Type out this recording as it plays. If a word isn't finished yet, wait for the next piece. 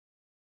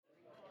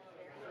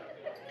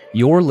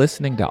You're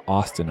listening to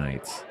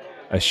Austinites,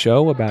 a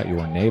show about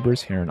your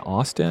neighbors here in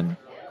Austin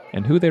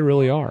and who they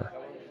really are.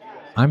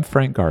 I'm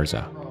Frank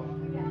Garza.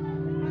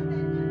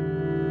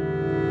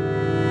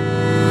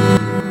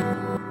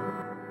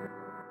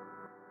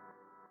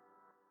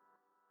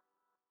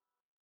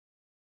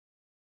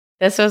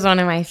 This was one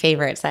of my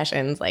favorite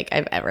sessions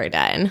I've ever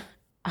done.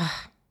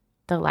 Ugh,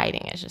 the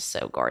lighting is just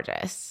so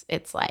gorgeous.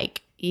 It's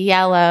like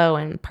yellow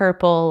and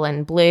purple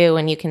and blue,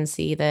 and you can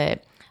see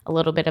a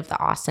little bit of the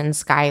Austin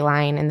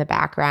skyline in the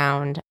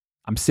background.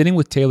 I'm sitting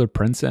with Taylor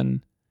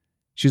Princeton.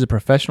 She's a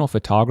professional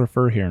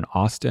photographer here in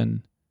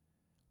Austin.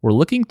 We're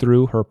looking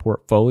through her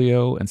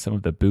portfolio and some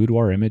of the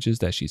boudoir images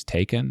that she's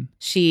taken.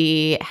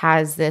 She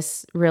has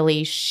this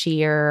really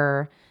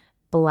sheer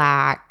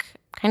black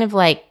kind of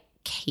like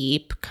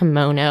cape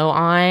kimono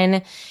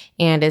on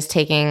and is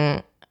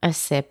taking a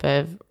sip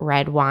of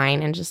red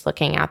wine and just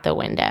looking out the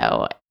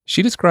window.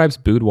 She describes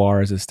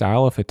boudoir as a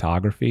style of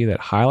photography that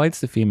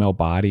highlights the female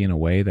body in a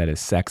way that is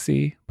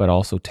sexy, but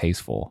also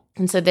tasteful.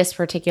 And so this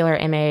particular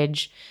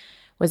image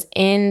was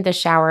in the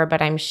shower,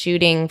 but I'm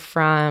shooting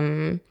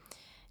from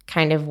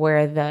kind of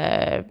where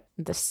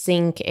the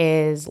sink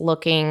is,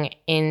 looking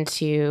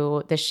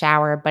into the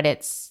shower, but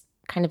it's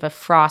kind of a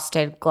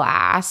frosted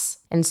glass.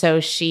 And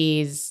so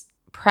she's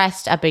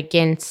pressed up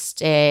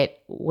against it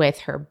with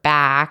her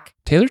back.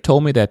 Taylor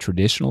told me that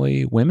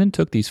traditionally, women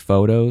took these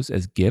photos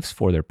as gifts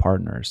for their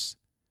partners.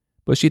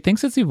 But she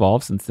thinks it's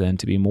evolved since then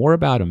to be more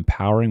about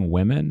empowering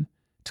women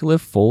to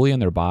live fully in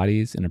their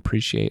bodies and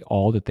appreciate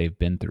all that they've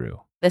been through.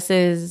 This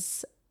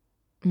is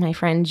my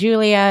friend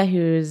Julia,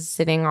 who's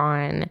sitting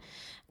on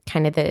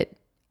kind of the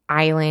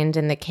island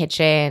in the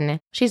kitchen.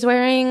 She's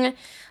wearing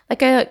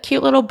like a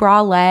cute little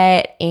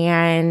bralette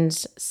and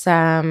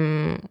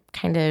some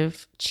kind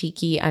of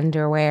cheeky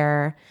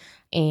underwear.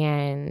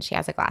 And she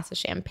has a glass of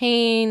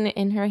champagne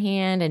in her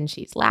hand and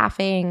she's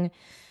laughing.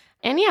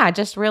 And yeah,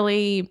 just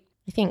really,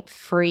 I think,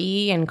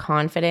 free and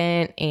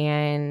confident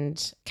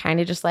and kind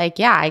of just like,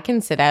 yeah, I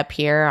can sit up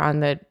here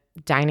on the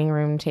dining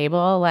room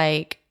table.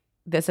 Like,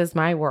 this is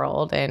my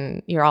world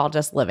and you're all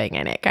just living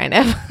in it, kind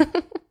of.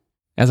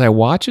 As I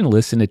watch and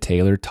listen to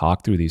Taylor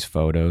talk through these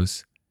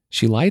photos,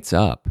 she lights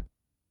up.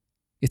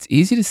 It's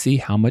easy to see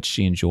how much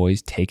she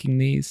enjoys taking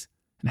these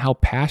and how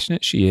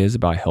passionate she is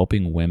about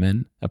helping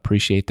women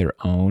appreciate their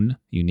own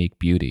unique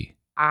beauty.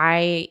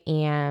 I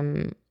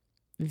am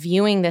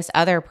viewing this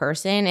other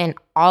person and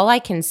all I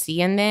can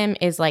see in them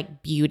is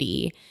like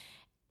beauty.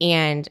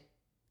 And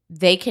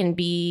they can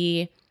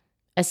be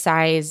a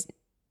size,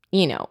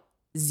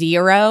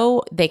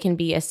 0. They can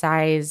be a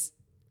size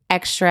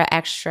extra,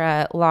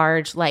 extra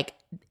large. Like,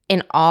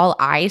 and all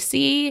I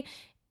see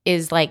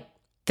is like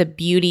the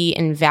beauty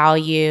and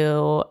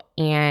value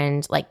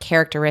and like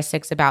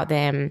characteristics about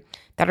them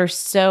that are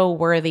so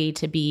worthy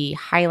to be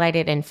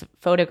highlighted and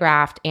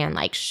photographed and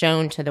like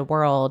shown to the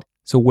world.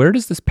 So where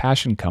does this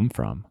passion come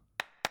from?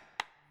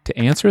 To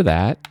answer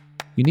that,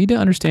 you need to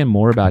understand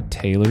more about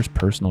Taylor's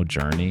personal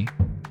journey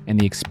and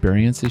the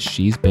experiences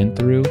she's been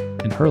through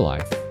in her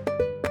life.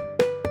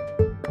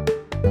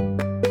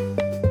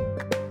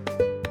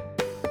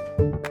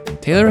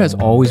 Taylor has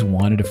always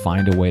wanted to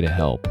find a way to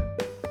help.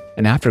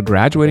 And after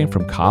graduating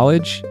from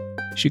college,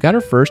 she got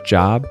her first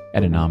job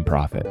at a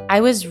nonprofit. I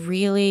was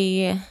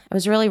really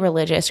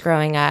religious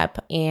growing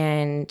up,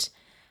 and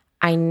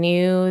I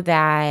knew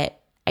that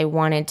I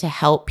wanted to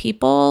help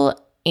people,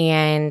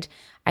 and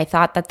I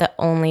thought that the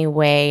only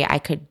way I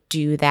could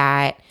do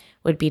that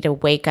would be to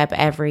wake up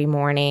every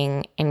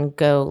morning and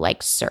go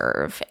like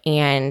serve.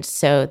 And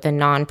so the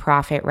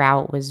nonprofit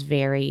route was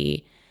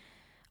very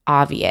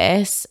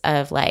obvious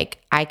of like,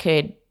 I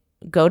could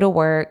go to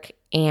work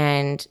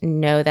and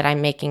know that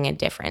I'm making a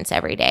difference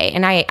every day.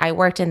 And I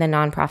worked in the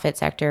nonprofit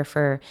sector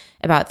for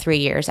about 3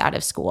 years out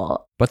of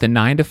school. But the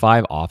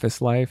 9-to-5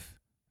 office life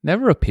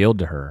never appealed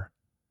to her,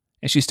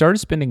 and she started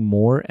spending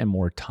more and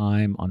more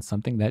time on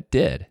something that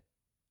did: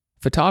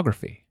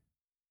 photography.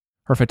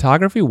 Her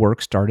photography work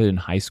started in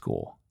high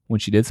school when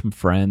she did some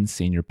friends'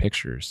 senior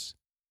pictures.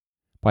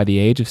 By the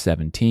age of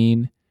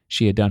 17,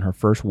 she had done her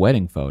first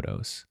wedding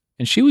photos,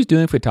 and she was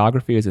doing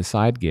photography as a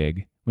side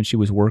gig when she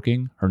was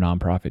working her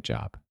nonprofit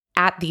job.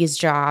 At these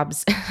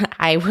jobs,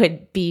 I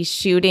would be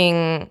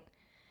shooting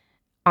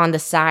on the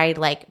side,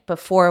 like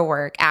before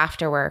work,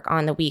 after work,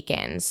 on the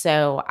weekends.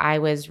 So I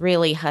was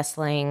really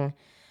hustling,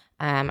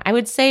 I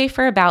would say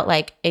for about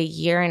like a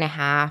year and a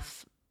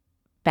half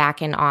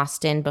back in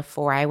Austin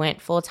before I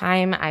went full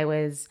time. I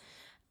was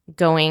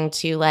going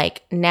to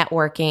like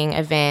networking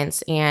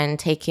events and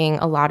taking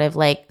a lot of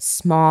like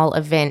small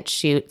event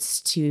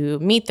shoots to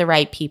meet the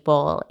right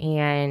people,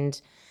 and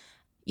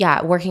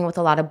yeah, working with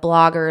a lot of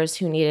bloggers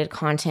who needed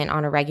content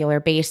on a regular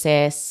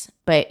basis.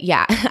 But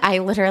yeah, I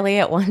literally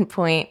at one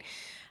point,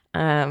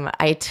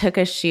 I took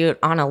a shoot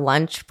on a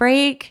lunch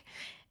break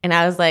and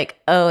I was like,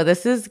 oh,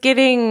 this is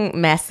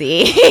getting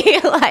messy.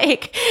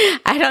 Like,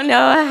 I don't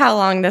know how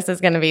long this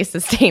is going to be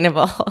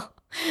sustainable.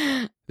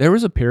 There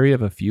was a period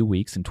of a few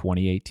weeks in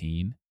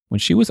 2018 when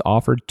she was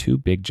offered 2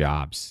 big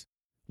jobs.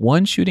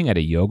 One shooting at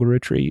a yoga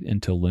retreat in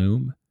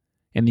Tulum,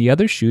 and the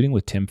other shooting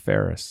with Tim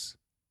Ferriss.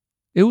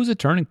 It was a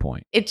turning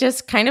point. It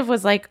just kind of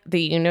was like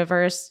the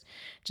universe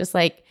just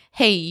like,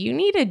 hey, you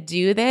need to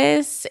do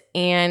this.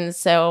 And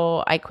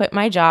so I quit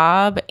my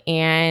job,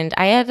 and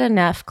I had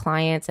enough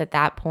clients at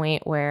that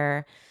point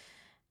where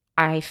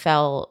I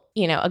felt,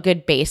 a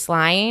good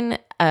baseline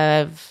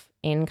of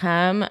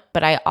income.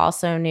 But I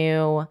also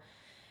knew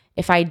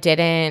if I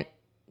didn't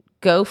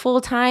go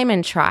full time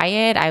and try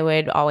it, I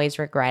would always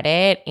regret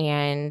it.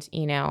 And,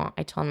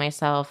 I told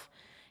myself,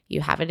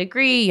 you have a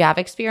degree, you have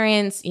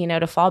experience,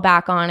 to fall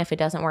back on if it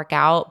doesn't work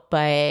out,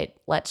 but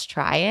let's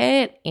try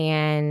it.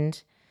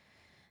 And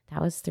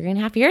that was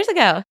 3.5 years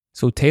ago.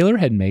 So Taylor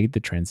had made the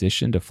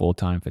transition to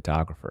full-time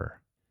photographer.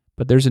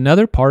 But there's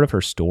another part of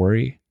her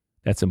story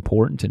that's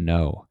important to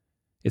know.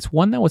 It's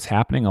one that was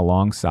happening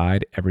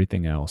alongside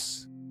everything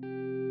else.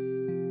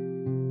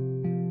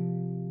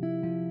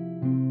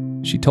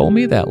 She told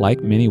me that,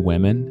 like many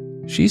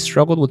women, she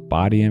struggled with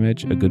body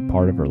image a good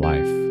part of her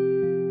life.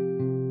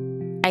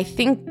 I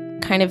think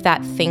kind of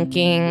that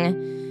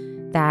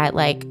thinking that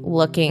like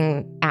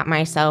looking at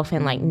myself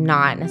and like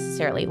not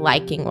necessarily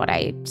liking what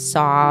I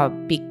saw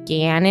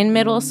began in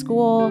middle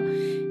school.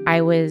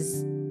 I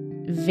was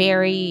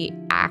very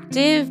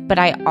active, but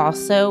I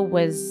also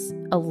was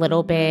a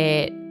little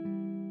bit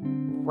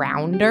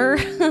rounder.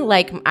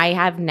 Like I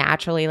have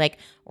naturally like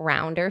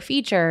rounder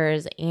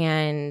features,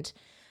 and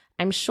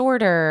I'm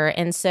shorter.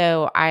 And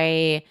so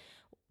I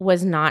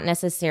was not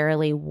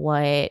necessarily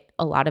what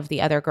a lot of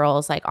the other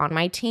girls like on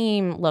my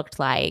team looked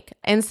like.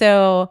 And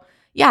so,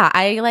 yeah,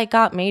 I like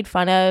got made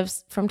fun of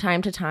from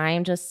time to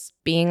time, just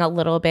being a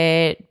little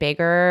bit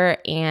bigger.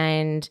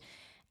 And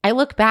I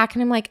look back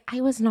and I'm like,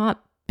 I was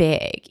not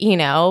big,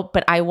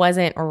 but I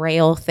wasn't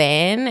rail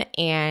thin.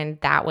 And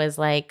that was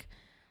like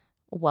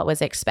what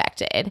was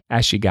expected.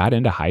 As she got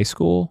into high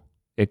school,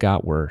 it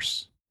got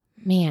worse.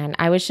 Man,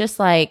 I was just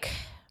like,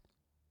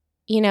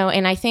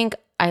 and I think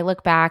I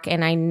look back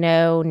and I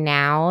know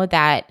now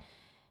that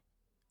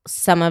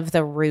some of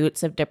the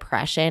roots of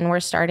depression were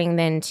starting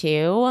then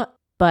too.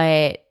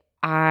 But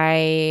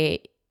I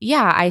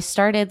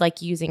started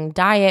like using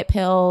diet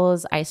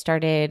pills. I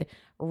started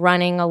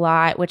running a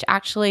lot, which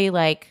actually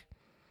like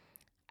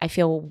I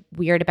feel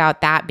weird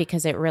about that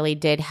because it really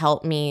did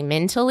help me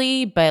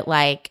mentally, but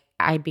like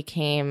I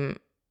became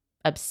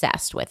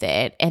obsessed with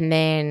it. And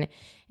then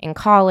in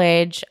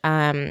college,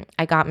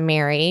 I got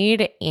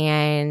married,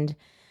 and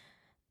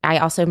I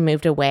also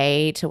moved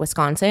away to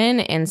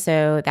Wisconsin. And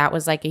so that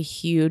was like a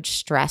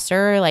huge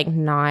stressor, like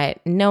not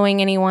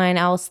knowing anyone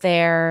else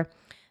there,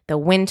 the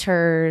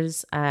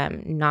winters,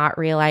 not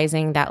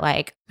realizing that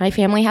like my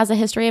family has a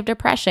history of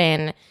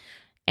depression,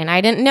 and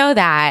I didn't know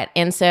that.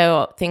 And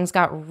so things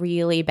got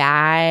really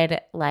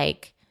bad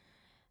like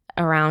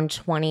around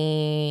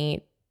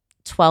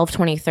 2012,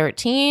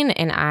 2013.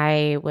 And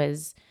I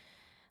was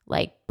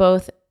like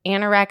both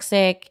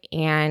anorexic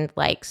and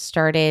like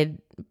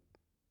started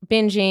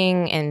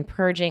binging and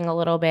purging a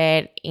little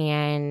bit,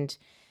 and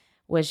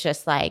was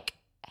just like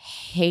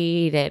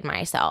hated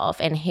myself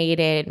and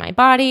hated my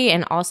body,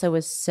 and also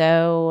was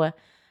so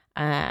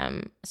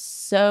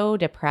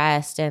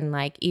depressed, and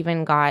like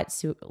even got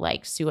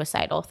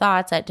suicidal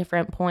thoughts at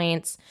different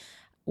points,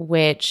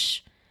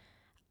 which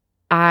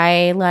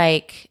I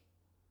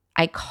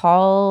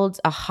called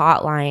a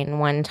hotline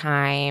one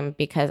time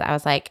because I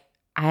was like,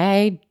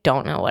 I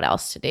don't know what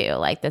else to do.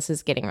 Like, this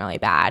is getting really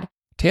bad.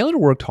 Taylor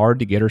worked hard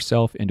to get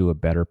herself into a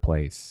better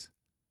place,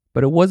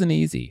 but it wasn't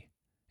easy,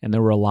 and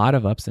there were a lot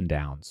of ups and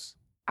downs.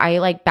 I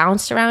like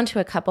bounced around to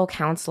a couple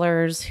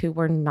counselors who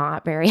were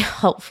not very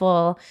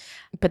helpful,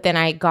 but then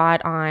I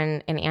got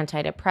on an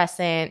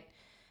antidepressant.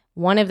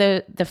 One of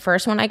the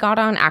first one I got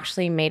on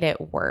actually made it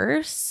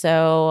worse,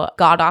 so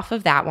got off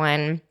of that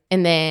one,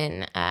 and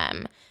then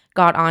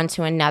got on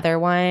to another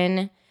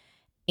one,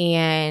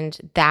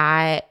 and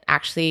that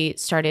actually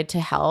started to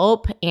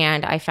help.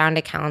 And I found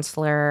a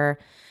counselor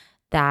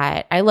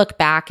that I look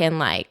back and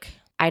like,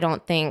 I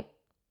don't think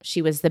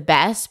she was the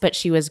best, but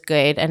she was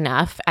good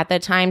enough at the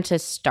time to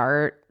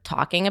start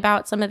talking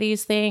about some of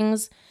these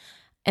things.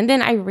 And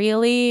then I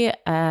really,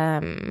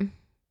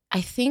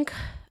 I think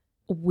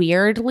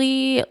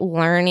weirdly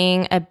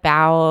learning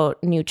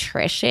about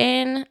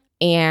nutrition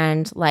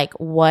and like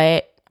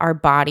what our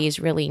bodies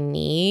really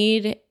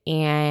need.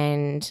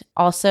 And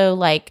also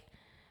like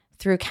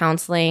through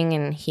counseling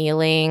and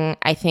healing,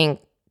 I think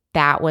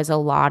that was a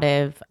lot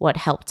of what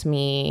helped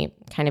me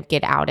kind of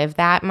get out of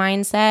that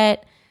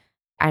mindset.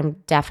 I'm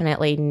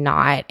definitely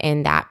not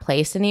in that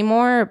place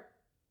anymore,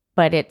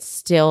 but it's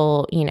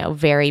still,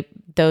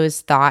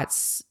 those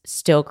thoughts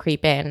still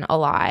creep in a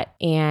lot.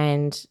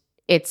 And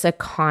it's a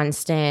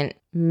constant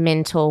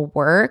mental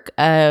work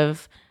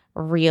of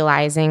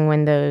realizing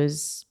when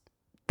those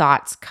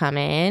thoughts come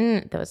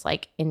in, those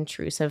like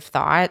intrusive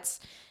thoughts,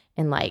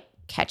 and like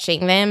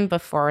catching them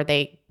before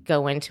they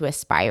go into a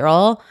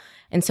spiral.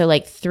 And so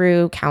like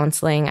through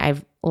counseling,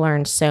 I've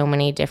learned so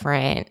many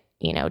different,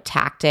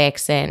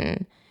 tactics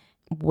and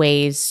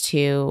ways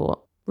to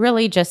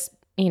really just,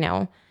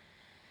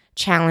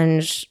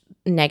 challenge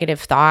negative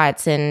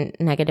thoughts and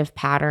negative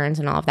patterns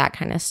and all of that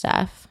kind of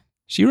stuff.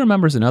 She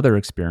remembers another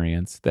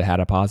experience that had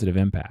a positive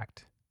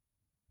impact.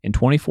 In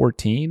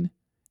 2014,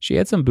 she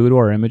had some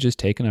boudoir images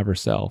taken of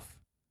herself,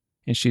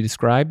 and she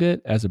described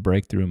it as a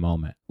breakthrough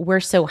moment. We're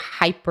so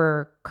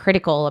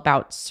hypercritical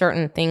about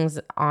certain things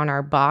on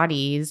our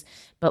bodies,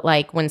 but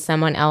like when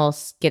someone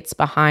else gets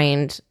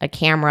behind a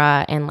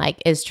camera and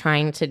like is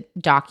trying to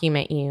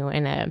document you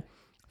in a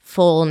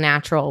full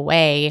natural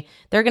way,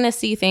 they're going to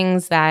see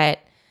things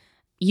that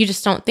you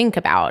just don't think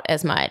about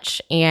as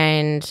much.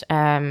 And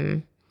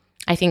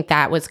I think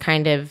that was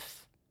kind of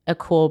a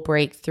cool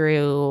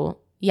breakthrough.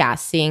 Yeah,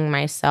 seeing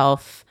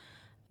myself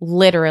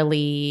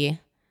literally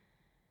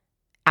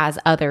as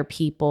other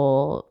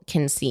people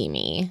can see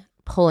me,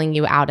 pulling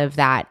you out of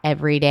that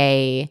every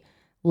day,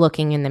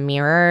 looking in the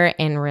mirror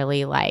and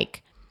really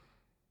like,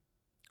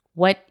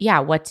 what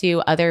do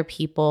other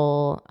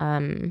people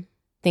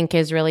think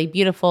is really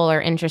beautiful or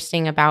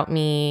interesting about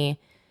me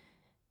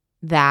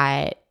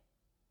that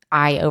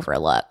I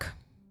overlook.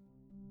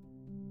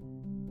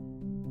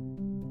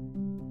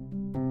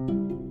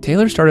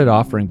 Taylor started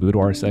offering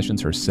boudoir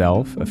sessions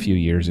herself a few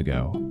years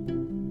ago.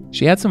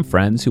 She had some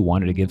friends who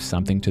wanted to give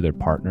something to their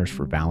partners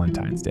for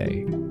Valentine's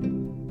Day.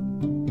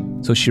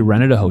 So she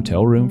rented a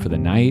hotel room for the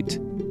night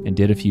and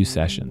did a few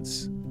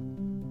sessions.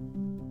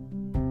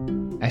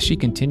 As she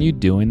continued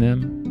doing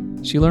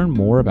them, she learned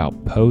more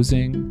about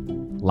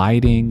posing,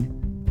 lighting,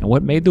 and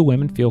what made the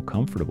women feel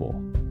comfortable.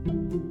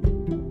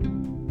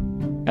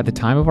 At the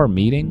time of our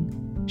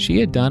meeting, she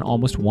had done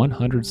almost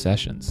 100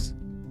 sessions.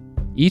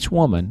 Each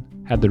woman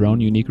had their own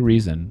unique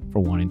reason for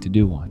wanting to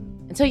do one.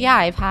 And so, yeah,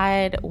 I've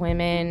had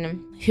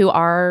women who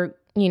are,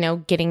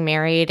 getting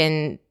married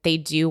and they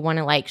do want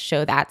to like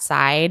show that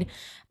side.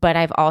 But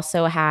I've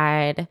also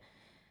had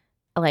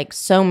like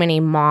so many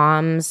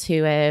moms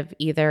who have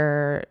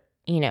either,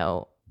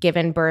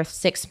 given birth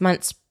 6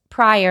 months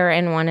prior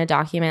and want to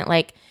document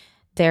like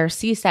their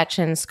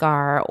C-section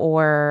scar,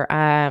 or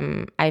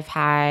I've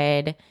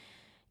had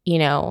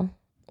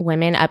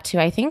women up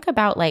to, I think,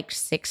 about like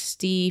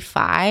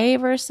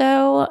 65 or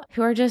so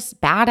who are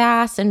just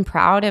badass and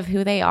proud of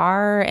who they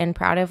are and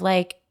proud of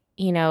like,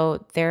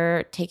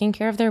 they're taking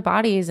care of their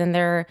bodies and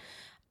they're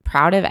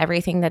proud of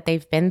everything that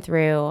they've been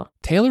through.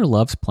 Taylor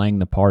loves playing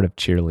the part of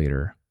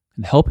cheerleader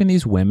and helping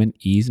these women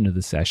ease into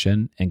the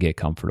session and get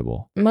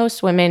comfortable.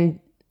 Most women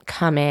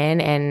come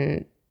in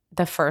and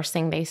the first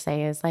thing they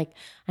say is like,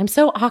 I'm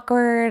so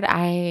awkward.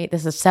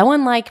 This is so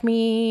unlike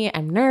me.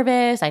 I'm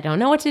nervous. I don't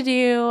know what to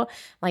do.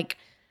 Like,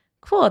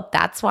 cool.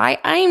 That's why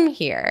I'm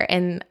here.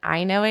 And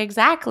I know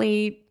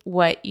exactly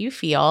what you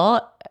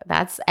feel.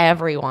 That's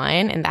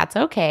everyone. And that's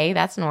okay.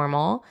 That's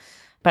normal.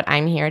 But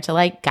I'm here to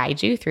like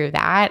guide you through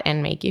that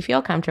and make you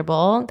feel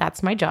comfortable.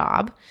 That's my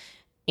job.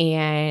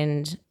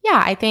 And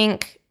yeah, I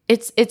think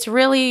it's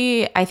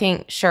really, I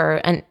think, sure,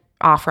 and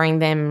offering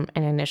them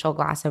an initial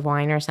glass of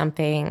wine or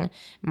something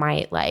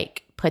might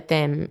like put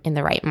them in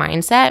the right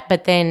mindset.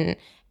 But then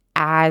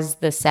as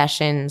the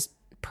sessions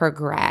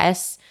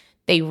progress,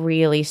 they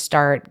really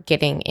start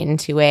getting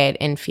into it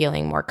and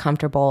feeling more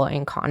comfortable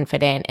and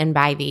confident. And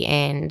by the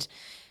end,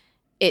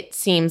 it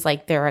seems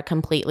like they're a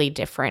completely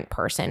different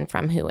person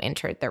from who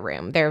entered the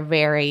room. They're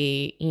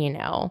very,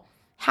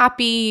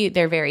 happy.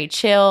 They're very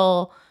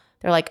chill.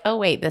 They're like, oh,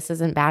 wait, this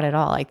isn't bad at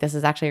all. Like, this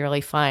is actually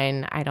really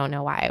fun. I don't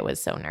know why I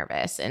was so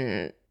nervous.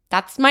 And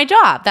that's my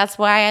job. That's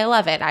why I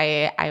love it.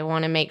 I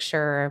want to make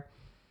sure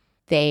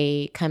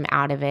they come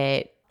out of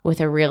it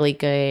with a really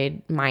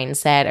good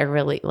mindset, or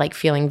really like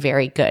feeling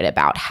very good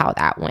about how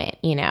that went,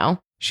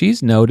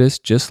 She's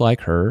noticed, just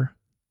like her,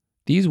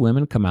 these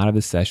women come out of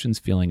the sessions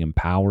feeling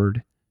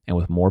empowered and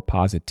with more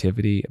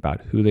positivity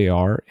about who they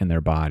are in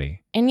their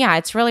body. And yeah,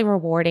 it's really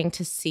rewarding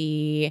to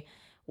see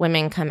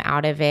women come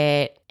out of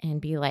it and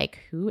be like,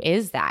 who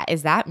is that?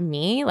 Is that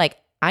me? Like,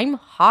 I'm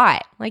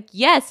hot. Like,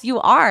 yes, you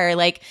are.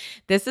 Like,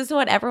 this is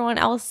what everyone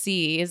else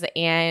sees.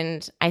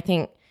 And I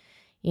think,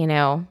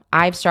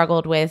 I've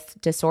struggled with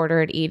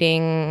disordered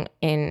eating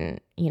in,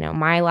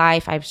 my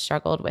life. I've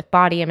struggled with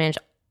body image.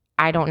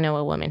 I don't know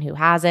a woman who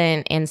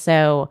hasn't. And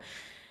so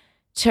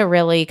to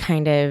really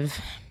kind of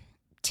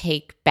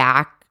take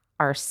back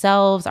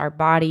ourselves, our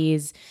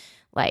bodies,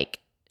 like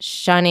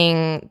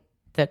shunning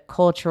the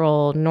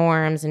cultural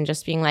norms and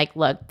just being like,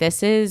 look,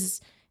 this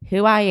is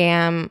who I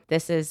am.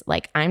 This is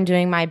like, I'm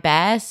doing my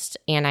best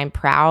and I'm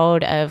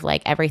proud of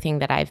like everything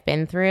that I've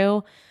been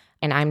through.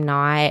 And I'm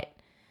not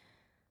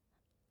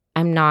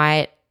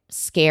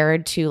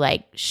scared to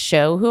like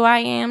show who I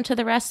am to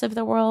the rest of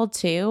the world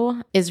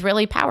too, is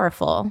really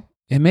powerful.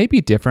 It may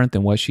be different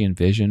than what she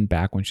envisioned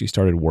back when she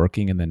started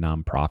working in the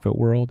nonprofit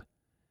world,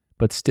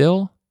 but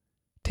still,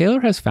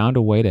 Taylor has found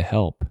a way to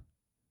help,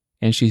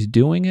 and she's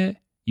doing it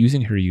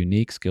using her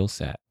unique skill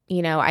set.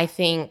 I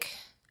think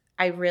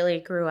I really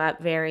grew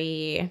up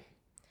very,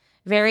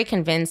 very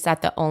convinced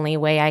that the only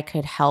way I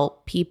could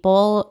help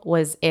people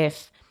was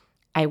if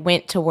I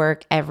went to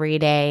work every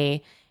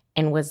day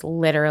and was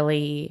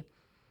literally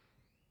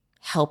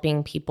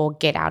helping people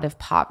get out of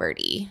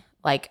poverty,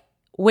 like,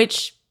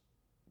 which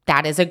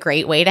that is a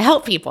great way to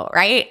help people,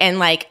 right? And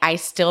like, I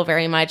still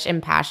very much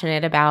am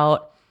passionate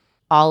about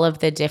all of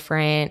the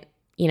different,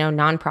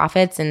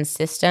 nonprofits and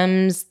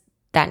systems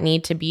that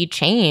need to be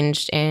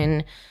changed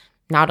in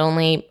not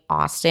only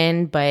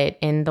Austin, but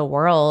in the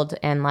world.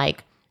 And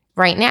like,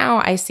 right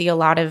now, I see a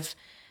lot of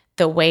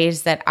the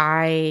ways that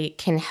I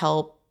can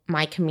help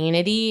my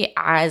community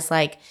as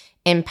like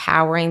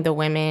empowering the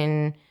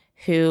women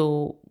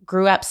who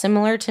grew up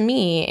similar to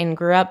me and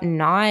grew up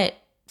not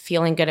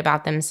feeling good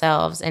about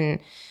themselves, and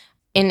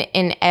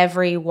in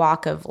every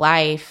walk of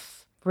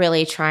life,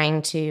 really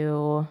trying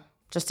to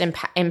just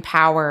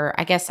empower.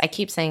 I guess I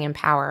keep saying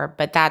empower,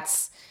 but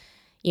that's,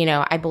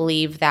 I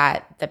believe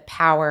that the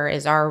power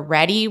is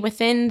already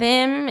within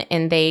them,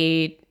 and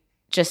they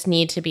just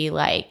need to be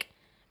like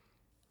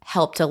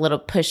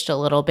pushed a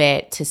little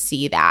bit to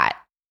see that.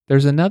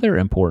 There's another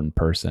important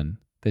person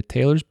that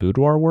Taylor's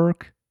boudoir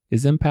work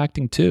is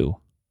impacting too.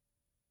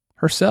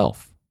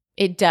 Herself.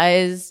 It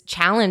does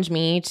challenge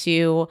me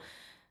to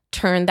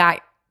turn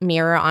that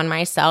mirror on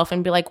myself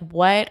and be like,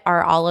 what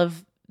are all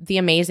of the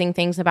amazing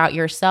things about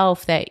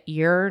yourself that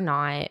you're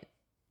not,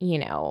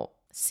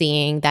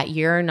 seeing, that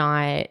you're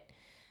not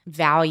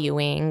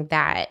valuing,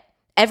 that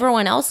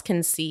everyone else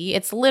can see?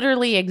 It's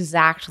literally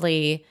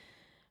exactly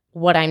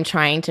what I'm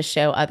trying to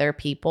show other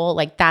people.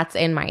 Like, that's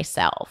in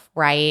myself,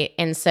 right?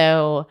 And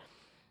so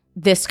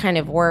this kind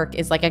of work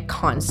is like a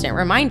constant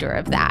reminder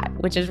of that,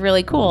 which is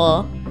really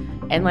cool.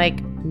 And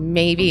like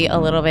maybe a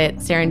little bit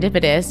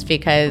serendipitous,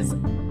 because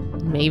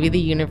maybe the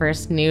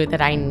universe knew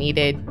that I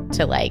needed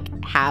to like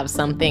have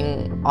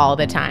something all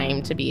the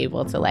time to be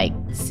able to like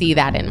see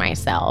that in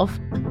myself.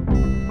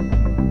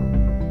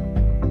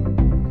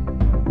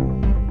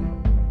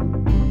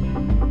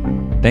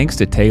 Thanks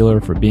to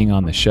Taylor for being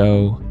on the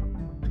show.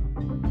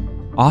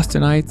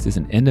 Austinites is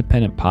an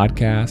independent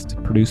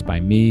podcast produced by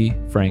me,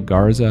 Frank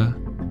Garza.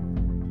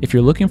 If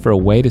you're looking for a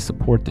way to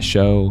support the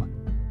show,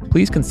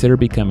 please consider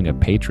becoming a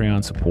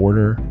Patreon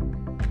supporter.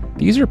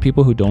 These are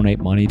people who donate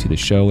money to the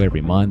show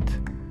every month.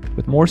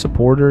 With more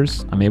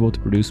supporters, I'm able to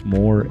produce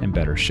more and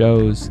better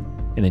shows,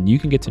 and then you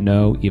can get to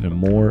know even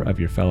more of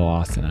your fellow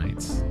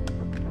Austinites.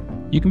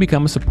 You can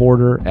become a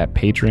supporter at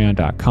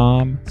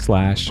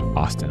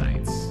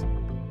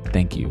patreon.com/Austinites.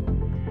 Thank you.